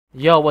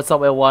Yo, what's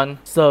up everyone?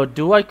 So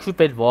do I quit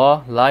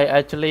Bedwars? Like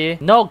actually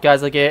no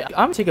guys, okay,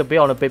 I'm taking a bit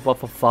on the Bedwars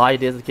for 5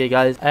 days, okay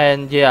guys,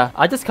 and yeah,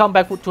 I just come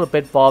back to the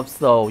Bedwars.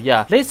 So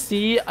yeah, let's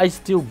see I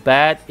still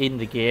bad in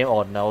the game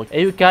or no. If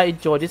you guys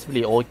enjoy this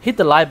video, hit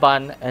the like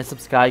button and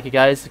subscribe, okay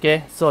guys.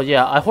 Okay, so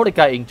yeah, I hope you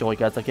guys enjoy,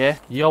 guys. Okay,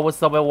 yo,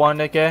 what's up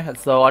everyone? Okay,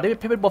 so I didn't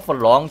play Bedwars for a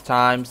long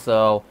time,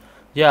 so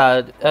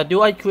yeah,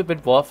 do I quit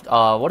Bedwars?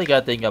 What do you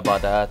guys think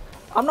about that?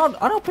 I'm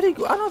not pretty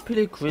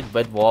quit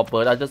Bedwars,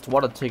 but I just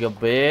want to take a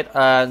bit,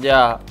 and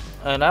yeah,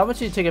 and I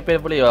actually take a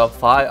bit really around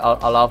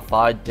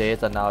 5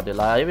 days, and now they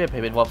like I've been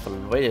playing Bedwars for a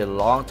really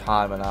long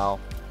time and now.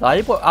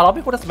 Like a lot of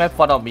people just make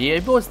fun of me.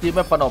 People still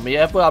make fun of me.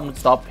 I'm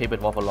stopped playing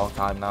Bedwars for a long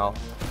time now.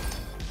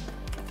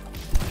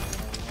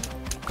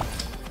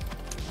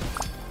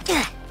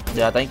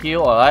 Yeah, thank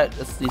you. All right,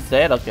 he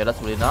said okay,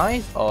 that's really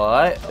nice. All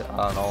right,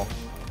 I don't know,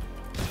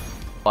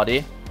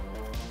 buddy.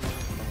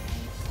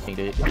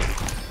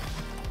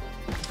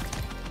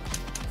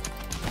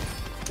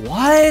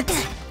 What?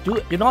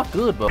 Dude, you're not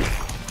good, bro.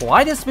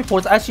 Why does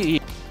people actually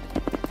eat?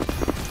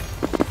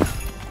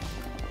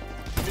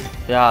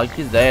 Yeah,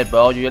 he's dead,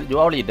 bro. You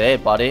already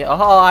dead, buddy.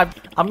 Oh,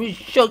 I'm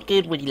so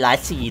good with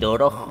Lacido.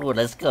 Oh,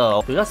 let's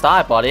go. You just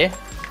died, buddy.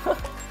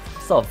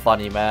 So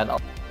funny, man. Oh,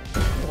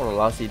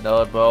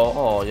 Lacido, bro.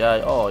 Oh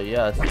yeah. Oh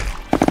yes.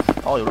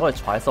 Oh, you really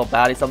try so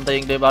badly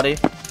something, dude, buddy.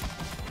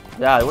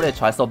 Yeah, you really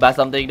try so bad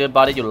something, dude,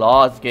 buddy. You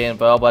lost game,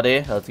 bro,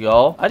 buddy. Let's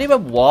go. I didn't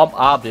even warm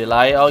up, dude.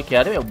 Like, okay,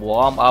 I didn't even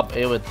warm up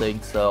everything,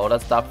 so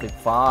that's definitely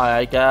fine,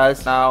 I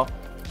guess. Now,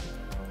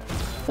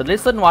 the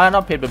reason why I'm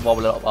not playing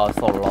Bedwars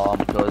so long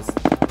because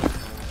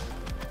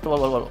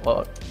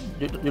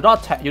you're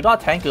not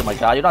tanker, my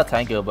guy. You're not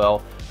tanker,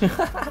 bro.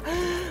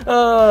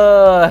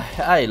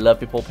 I love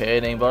people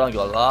playing, bro. I'm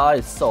gonna lie,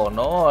 it's so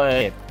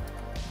annoying.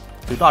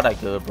 You're not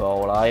that good, bro.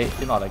 Like,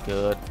 you're not that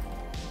good.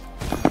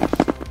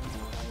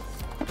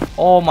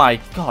 Oh my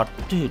god,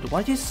 dude,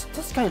 why is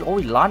this guy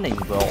always running,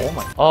 bro? Oh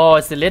my. Oh,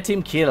 it's the red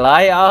team kill,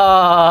 right?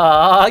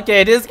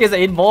 Okay, this guy's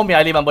involved me.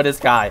 I remember this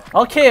guy.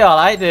 Okay,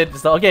 alright, dude.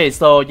 So, okay,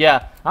 so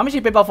yeah. I'm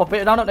actually paper for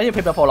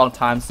a long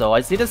time, so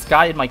I see this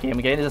guy in my game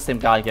again. It's the same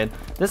guy again.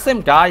 This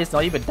same guy is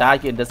not even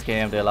that good in this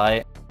game, they're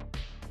like.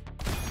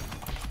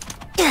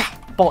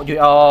 But you,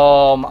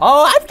 oh,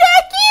 I'm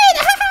that good!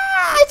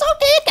 It's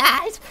okay,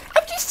 guys.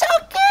 I'm just so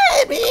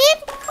good, man.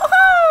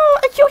 Oh,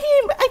 I kill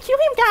him,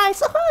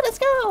 guys. Oh, let's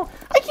go.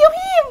 I kill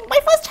him! My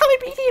first time I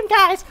beat him,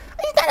 guys!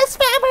 Is that a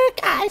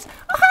spammer, guys?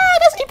 Oh,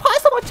 that's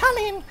impossible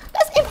challenge!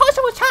 That's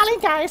impossible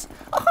challenge, guys!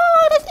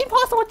 Oh, that's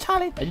impossible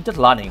challenge! Are you just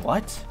running?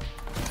 What?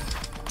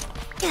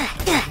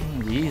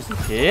 Easy,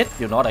 kid.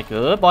 You're not that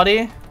good,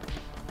 buddy.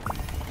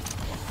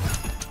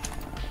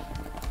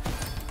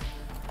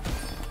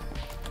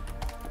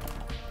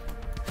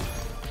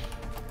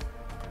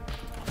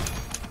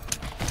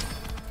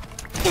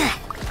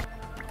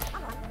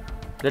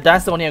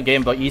 That's the only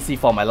game, bro. Easy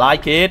for my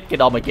like it.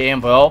 Get out my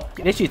game, bro.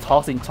 Literally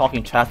talking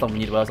trash on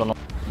me, bro. So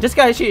this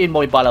guy actually in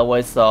my by the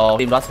way, so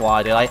that's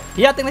why they like.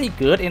 Yeah, I think that he's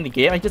good in the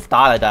game. I just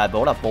die like that,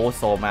 bro. That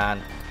bullshit,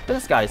 man.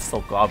 This guy is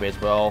so garbage,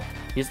 bro.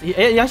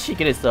 He actually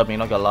get disturbing,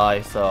 not gonna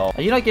lie. So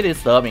you not get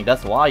disturbing.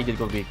 That's why you're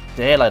gonna be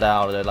dead like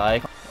that.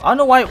 Like. I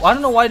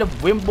don't know why the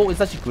wimble is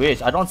such a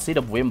glitch. I don't see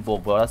the wimble,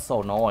 bro. That's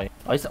so annoying.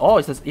 It's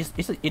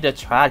either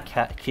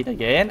Chad kid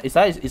again. Is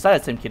that the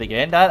same kid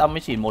again? That I'm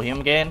actually more him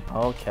again.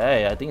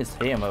 Okay, I think it's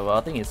him, bro.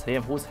 I think it's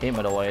him. Who's him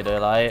in the way?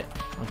 They're like,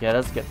 okay,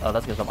 let's get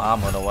some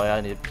armor in the way.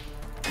 I need.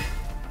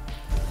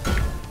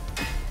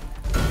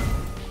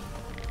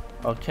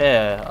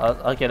 Okay,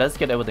 okay, let's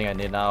get everything I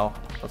need now.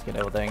 Let's get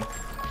everything.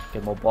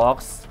 Get more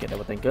box. Get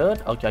everything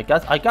good. Okay,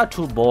 I got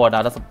 2 board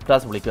now. That's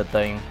a really good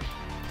thing.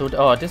 Dude,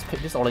 oh,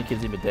 this only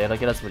keeps me dead.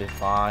 Okay, that's really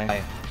fine.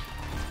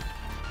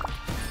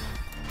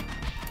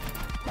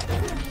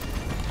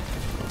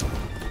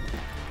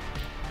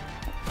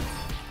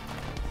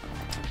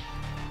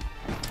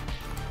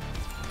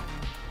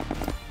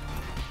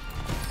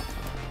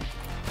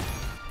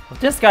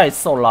 This guy is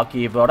so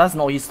lucky, bro. That's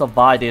no he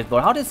survived it, bro.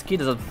 How this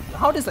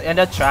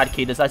ender chat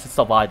kid actually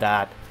survive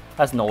that?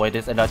 That's no way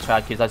this ender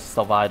chat kid actually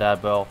survive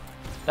that, bro.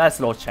 That's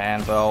no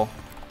chance, bro.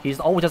 He's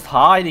always just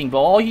hiding, bro.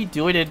 All he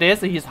doing is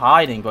this, he's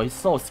hiding, bro. He's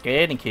so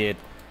scaring, kid.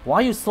 Why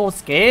are you so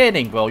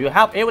scaring, bro? You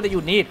have everything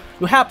you need.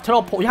 You have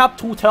teleport. You have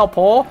 2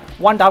 teleport,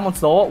 1 diamond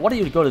sword. What are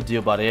you gonna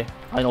do, buddy?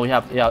 I know you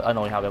have. Yeah, I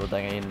know you have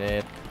everything in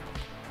it.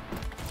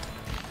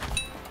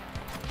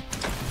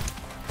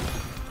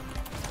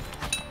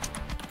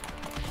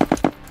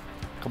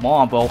 Come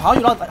on, bro. How you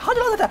lost? How you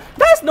lost like that?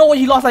 There's no way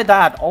he lost like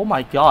that. Oh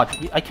my god.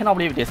 I cannot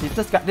believe this.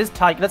 This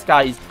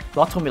guy is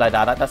not to me like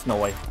that. That's no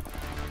way.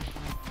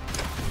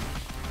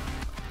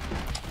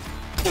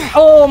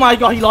 Oh my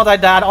god, he lost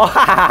like that. Oh,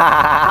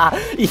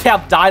 he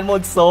have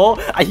diamond soul.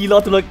 He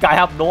lost to the guy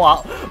have no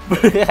out.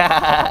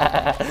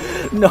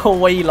 No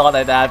way he lost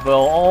like that,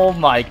 bro. Oh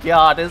my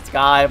god, this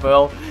guy,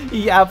 bro.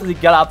 He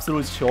absolutely got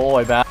absolute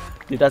joy, man.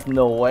 Dude, that's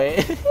no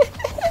way.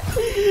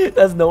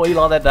 There's no way he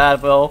lost like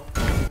that, bro.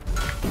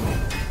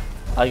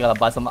 I gotta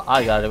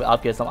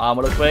upgrade some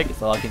armor real quick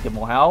so I can get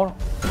more health.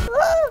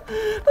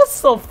 That's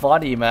so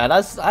funny, man.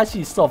 That's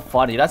actually so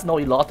funny. That's no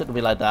illogical to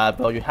be like that,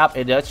 bro. You have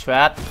a death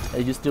threat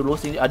and you're still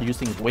losing and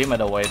using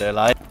women away there,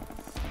 like.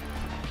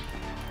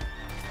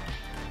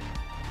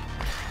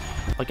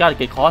 I gotta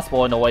get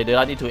crossbow in the way, dude.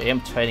 I need to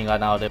aim training right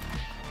now, dude.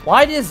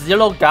 Why this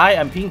yellow guy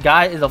and pink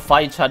guy is a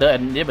fight each other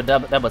and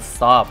never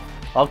stop?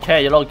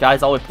 Okay, yellow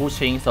guy's always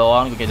pushing, so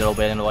I'm gonna get a little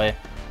bit in the way.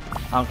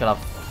 I'm kind of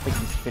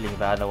feeling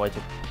bad in the way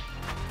too.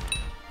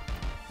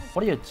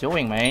 What are you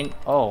doing, man?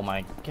 Oh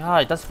my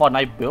god, that's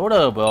Fortnite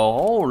builder, bro.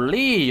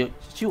 Holy,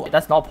 shoot,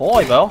 that's not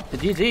point, bro. The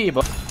GG,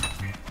 bro.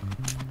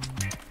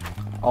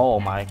 Oh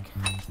my.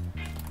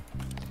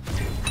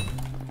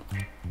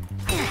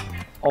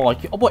 Oh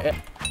boy.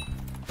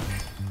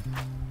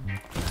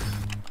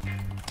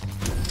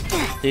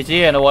 GG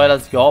in the way,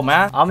 let's go,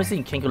 man. I'm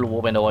using Kangaroo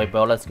Whoop in the way,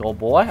 bro. Let's go,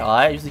 boy.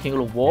 Alright, using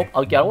Kangaroo Whoop.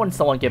 Okay, I want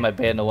someone get my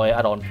bait in the way.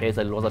 I don't care if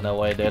I lose in the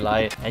way. They're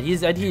like, and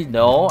he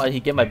know, and he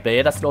get my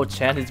bait. That's no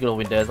chance he's gonna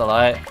win this.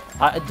 Alright.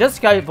 This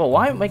guy, bro,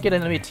 why am I getting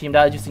an enemy team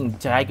that is using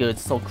dagger?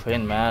 It's so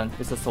cringe, man.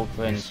 This is so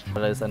cringe.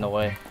 But it's in the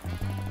way.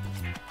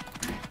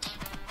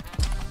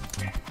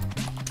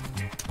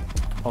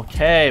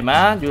 Okay,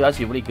 man, you're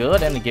actually really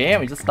good in the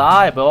game. You just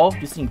die, bro.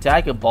 Using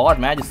dagger bot,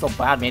 man. You're so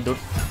bad, man, dude.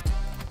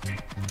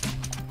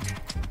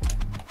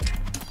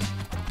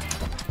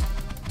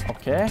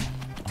 Okay.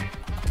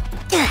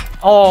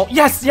 Oh,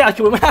 yes! Yeah, I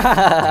killed him.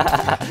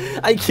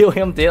 I killed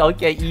him, dude.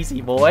 Okay,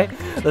 easy, boy.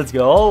 Let's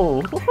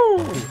go.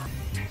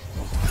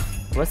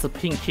 Where's the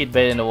pink kid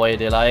bait in the way,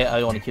 dude?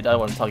 I want to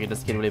target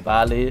this kid really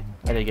badly.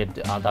 I didn't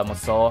get diamond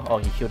sword. Oh,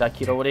 he killed that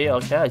kid already.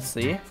 Okay, I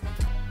see.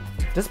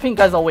 This pink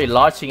guy's always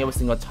launching every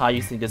single time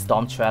using this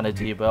dumb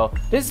strategy, bro.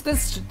 This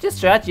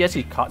strategy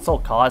actually so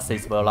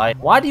causes, bro. Like,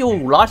 why do you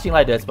launching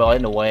like this, bro?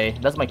 In a way,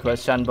 that's my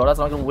question, bro. That's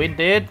not gonna win,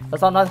 dude.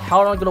 That's not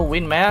how I'm gonna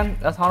win, man.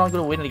 That's how I'm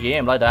gonna win the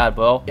game like that,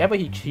 bro. Ever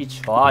he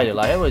tried,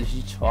 like ever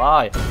he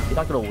tried, he's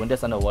not gonna win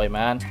this in a way,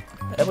 man.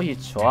 Ever he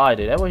tried,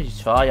 dude. Ever he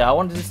tried. Yeah, I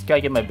want this guy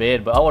get my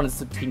bed, but I want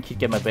this pink kid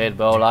get my bed,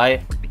 bro.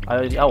 Like,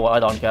 I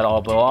don't get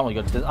all, bro. I'm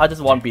gonna I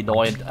just want to be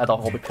annoying. I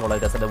don't hope it kill like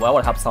this in a way. I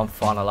want to have some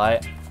fun,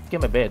 like. Get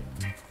my bed.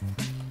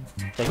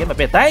 Get my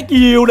bed. Thank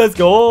you. Let's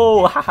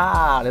go.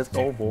 Haha. Let's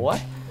go, boy.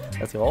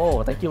 Let's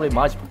go. Thank you very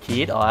much,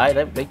 kid. Alright.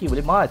 Thank you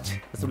very much.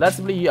 So that's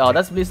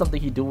really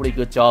something he do really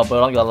good job,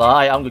 bro. I'm gonna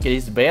lie. I'm gonna get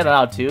his bed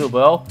now too,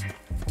 bro.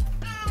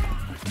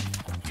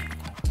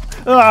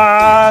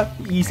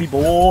 Easy,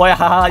 boy.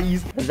 Haha.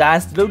 Easy.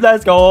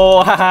 Let's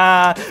go.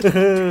 Haha.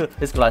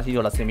 Let's go.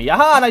 Let's see me.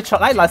 Haha. Nice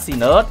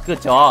nerd.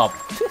 Good job.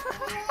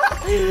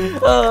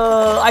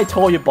 I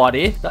told you,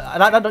 buddy.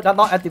 Not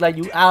acting like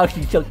you out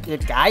here,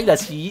 guy.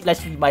 Let's see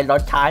my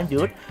lord time,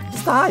 dude.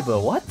 Just die,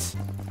 bro. What?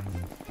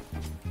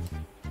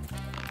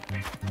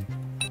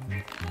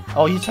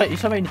 Oh, he tried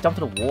to jump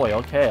to the wall.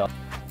 Okay.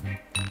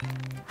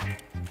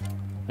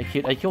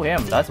 I kill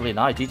him. That's really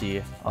nice.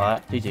 GG.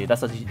 Alright, GG.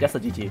 That's a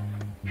GG.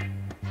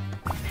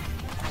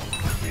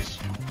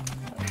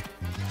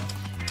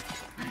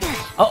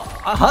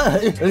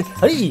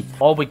 Hey!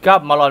 Oh, we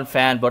got Marlon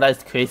fan, but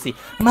that's crazy.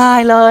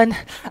 Marlon,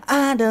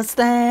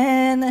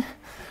 understand.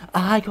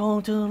 I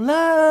going to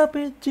love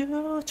with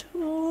you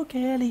to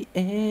Kelly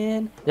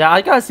in. Yeah,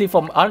 I gotta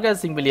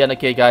sing million,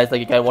 okay, guys.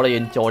 Like, you guys wanna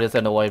enjoy this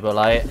in a way, but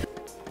like.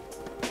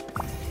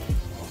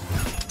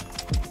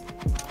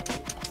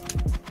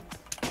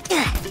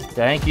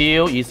 Thank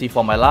you. Easy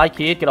for my life,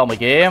 kid. Get on my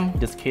game.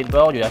 This kid,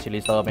 bro, you're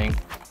actually serving.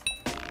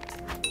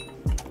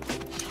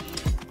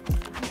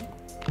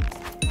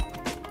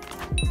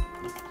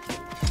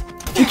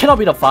 You cannot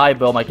be the fire,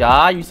 bro, my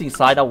guy. Using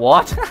sign of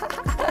what?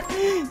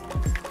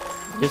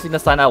 Using the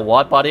sign of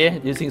what, buddy?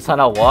 Using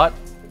sign of what?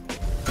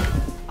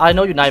 I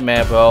know you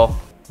nightmare, bro.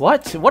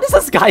 What? What does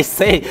this guy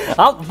say?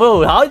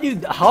 Bro,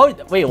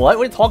 wait, what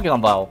are you talking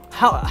about?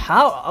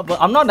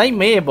 I'm not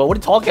nightmare, bro. What are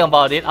you talking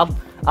about, dude?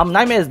 I'm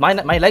nightmare.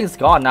 My leg's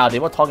gone now,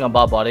 dude. What are you talking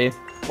about, buddy?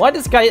 Why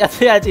this guy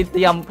actually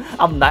think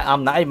I'm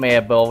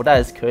nightmare, bro? That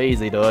is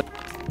crazy, dude.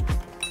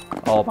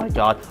 Oh my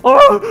god.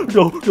 Oh,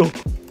 no.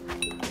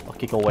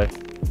 Okay, go away.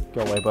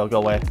 Go away, bro. Go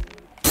away.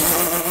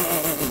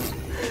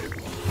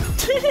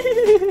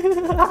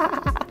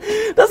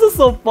 This is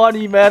so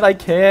funny, man. I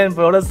can't,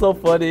 bro. That's so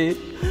funny.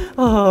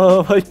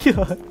 Oh my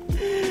god.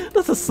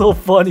 This is so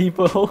funny,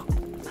 bro.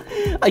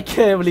 I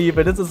can't believe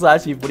it. This is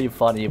actually pretty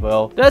funny,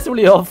 bro. That's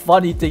really a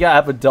funny thing I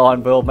ever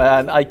done, bro,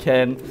 man. I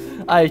can,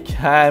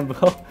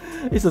 bro.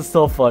 This is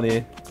so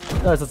funny.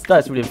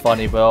 That's really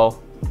funny, bro.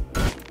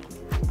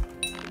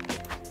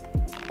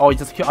 Oh, I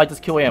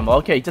just killed him.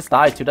 Okay, he just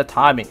died to the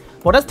timing.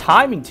 Well, that's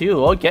timing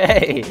too.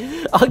 Okay.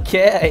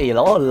 Okay.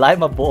 Oh, like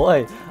my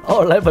boy. Oh,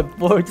 like my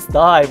boy just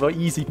died. Bro,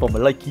 easy for me.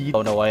 Like,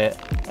 oh, no way.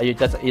 You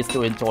just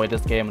still enjoy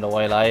this game in a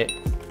way, like.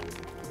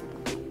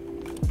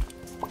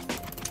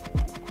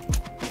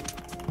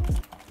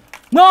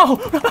 No!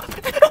 Oh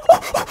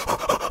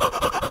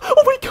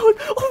my god!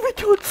 Oh my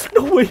god!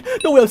 No way!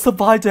 No way! I'm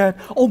survived that!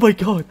 Oh my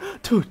god!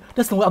 Dude,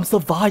 there's no way I'm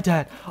survived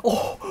that!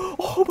 Oh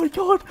my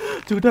god!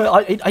 Dude,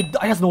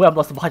 there's no way I'm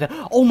not survived that!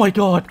 Oh my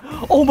god!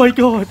 Oh my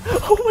god!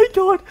 Oh my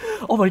god!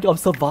 Oh my god! I'm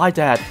survived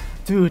that!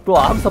 Dude, bro,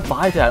 I'm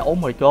survived that! Oh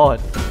my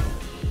god!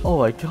 Oh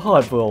my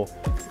god, bro.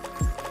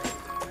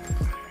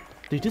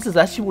 Dude, this is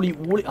actually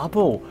really up,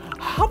 bro.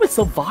 How did I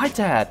survive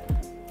that?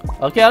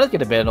 Okay, let's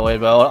get a bit annoyed,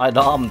 bro.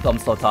 I'm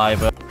so tired,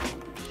 bro.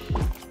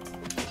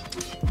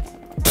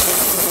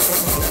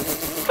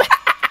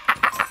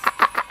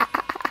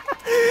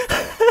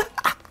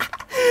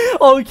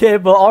 Okay,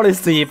 bro,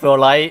 honestly, bro,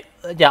 like,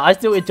 yeah, I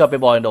still enjoy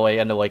Bedwars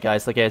anyway,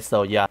 guys. Okay,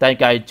 so yeah, thank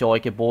you guys, enjoy,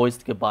 okay, boys,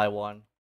 goodbye, one.